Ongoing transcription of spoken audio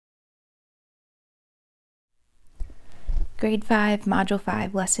Grade 5, Module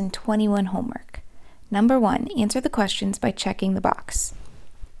 5, Lesson 21 homework. Number 1, answer the questions by checking the box.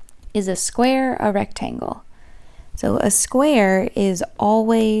 Is a square a rectangle? So a square is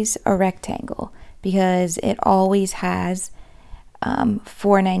always a rectangle because it always has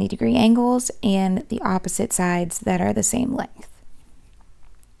 4 90-degree angles and the opposite sides that are the same length.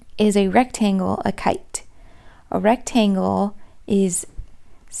 Is a rectangle a kite? A rectangle is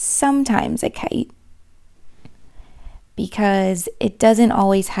sometimes a kite because it doesn't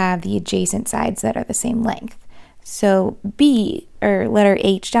always have the adjacent sides that are the same length. So B, or letter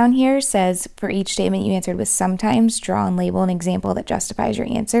H down here, says for each statement you answered with sometimes, draw and label an example that justifies your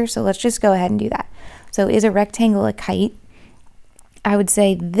answer. So let's just go ahead and do that. So is a rectangle a kite? I would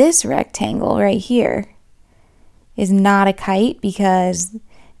say this rectangle right here is not a kite because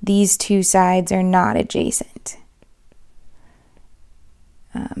these two sides are not adjacent.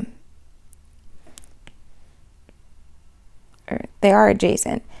 Or they are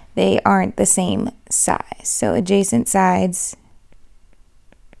adjacent. They aren't the same size. So adjacent sides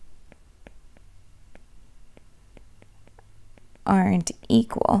aren't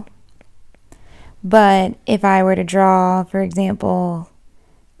equal. But if I were to draw, for example,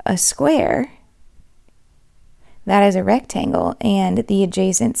 a square, that is a rectangle and the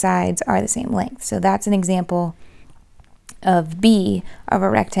adjacent sides are the same length. So that's an example of B, of a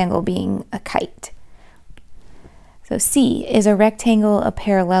rectangle being a kite. So C, is a rectangle a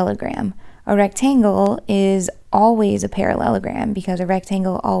parallelogram? A rectangle is always a parallelogram because a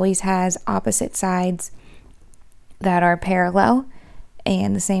rectangle always has opposite sides that are parallel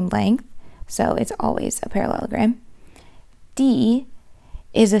and the same length. So it's always a parallelogram. D,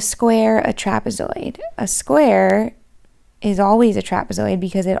 is a square a trapezoid? A square is always a trapezoid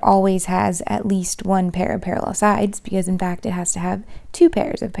because it always has at least one pair of parallel sides, because in fact it has to have 2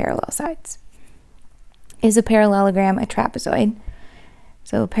 pairs of parallel sides. Is a parallelogram a trapezoid?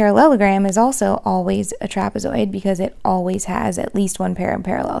 So a parallelogram is also always a trapezoid because it always has at least one pair of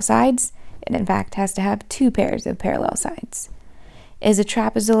parallel sides. It in fact has to have 2 pairs of parallel sides. Is a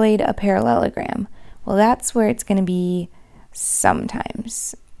trapezoid a parallelogram? Well, that's where it's going to be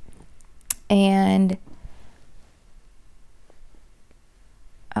sometimes. And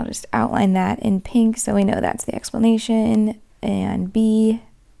I'll just outline that in pink so we know that's the explanation. And B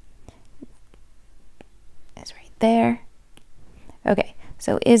is right there. Okay,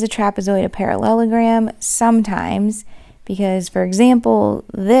 so is a trapezoid a parallelogram? Sometimes, because for example,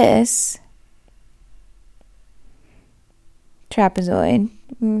 this trapezoid,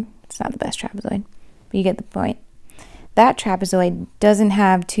 it's not the best trapezoid, but you get the point. That trapezoid doesn't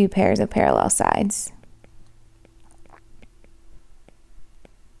have 2 pairs of parallel sides.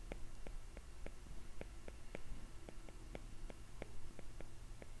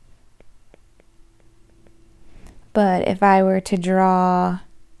 But if I were to draw,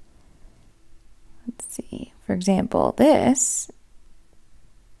 let's see, for example, this,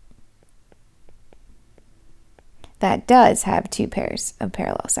 that does have 2 pairs of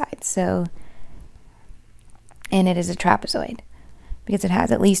parallel sides. So, and it is a trapezoid because it has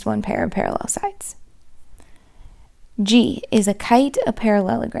at least 1 pair of parallel sides. G, is a kite a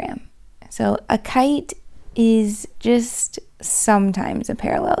parallelogram? So a kite is just sometimes a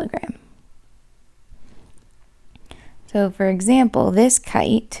parallelogram. So for example, this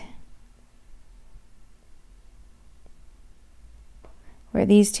kite, where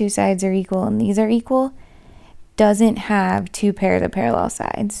these 2 sides are equal and these are equal, doesn't have 2 pairs of parallel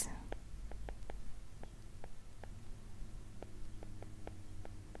sides.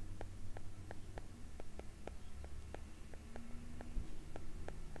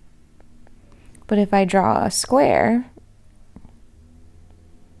 But if I draw a square,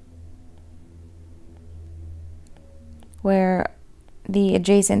 where the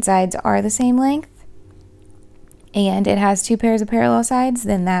adjacent sides are the same length and it has 2 pairs of parallel sides,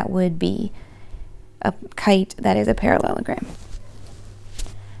 then that would be a kite that is a parallelogram.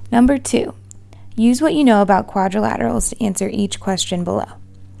 Number 2, use what you know about quadrilaterals to answer each question below.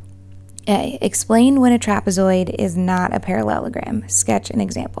 A, explain when a trapezoid is not a parallelogram. Sketch an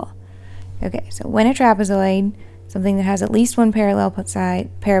example. Okay, so when a trapezoid, something that has at least 1 pair of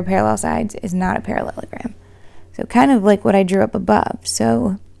parallel sides, is not a parallelogram. So kind of like what I drew up above.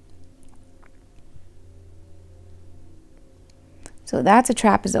 So that's a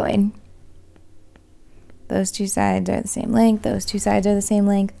trapezoid. Those 2 sides are the same length. Those 2 sides are the same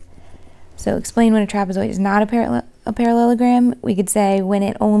length. So explain when a trapezoid is not a parallelogram. We could say when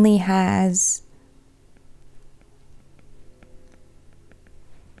it only has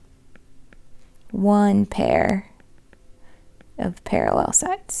one pair of parallel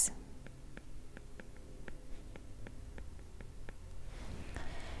sides.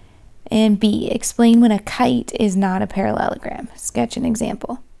 And B, explain when a kite is not a parallelogram. Sketch an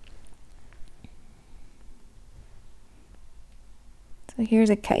example. So here's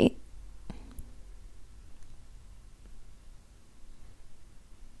a kite.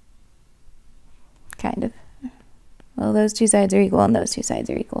 Kind of. Well, those two sides are equal and those two sides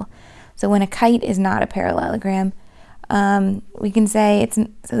are equal. So when a kite is not a parallelogram, we can say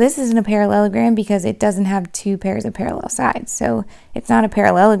so this isn't a parallelogram because it doesn't have two pairs of parallel sides. So it's not a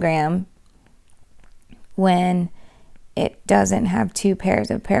parallelogram when it doesn't have two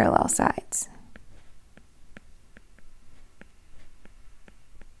pairs of parallel sides.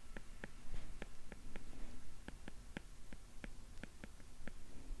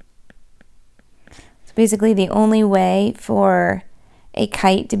 So basically the only way for a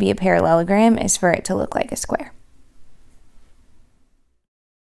kite to be a parallelogram is for it to look like a square.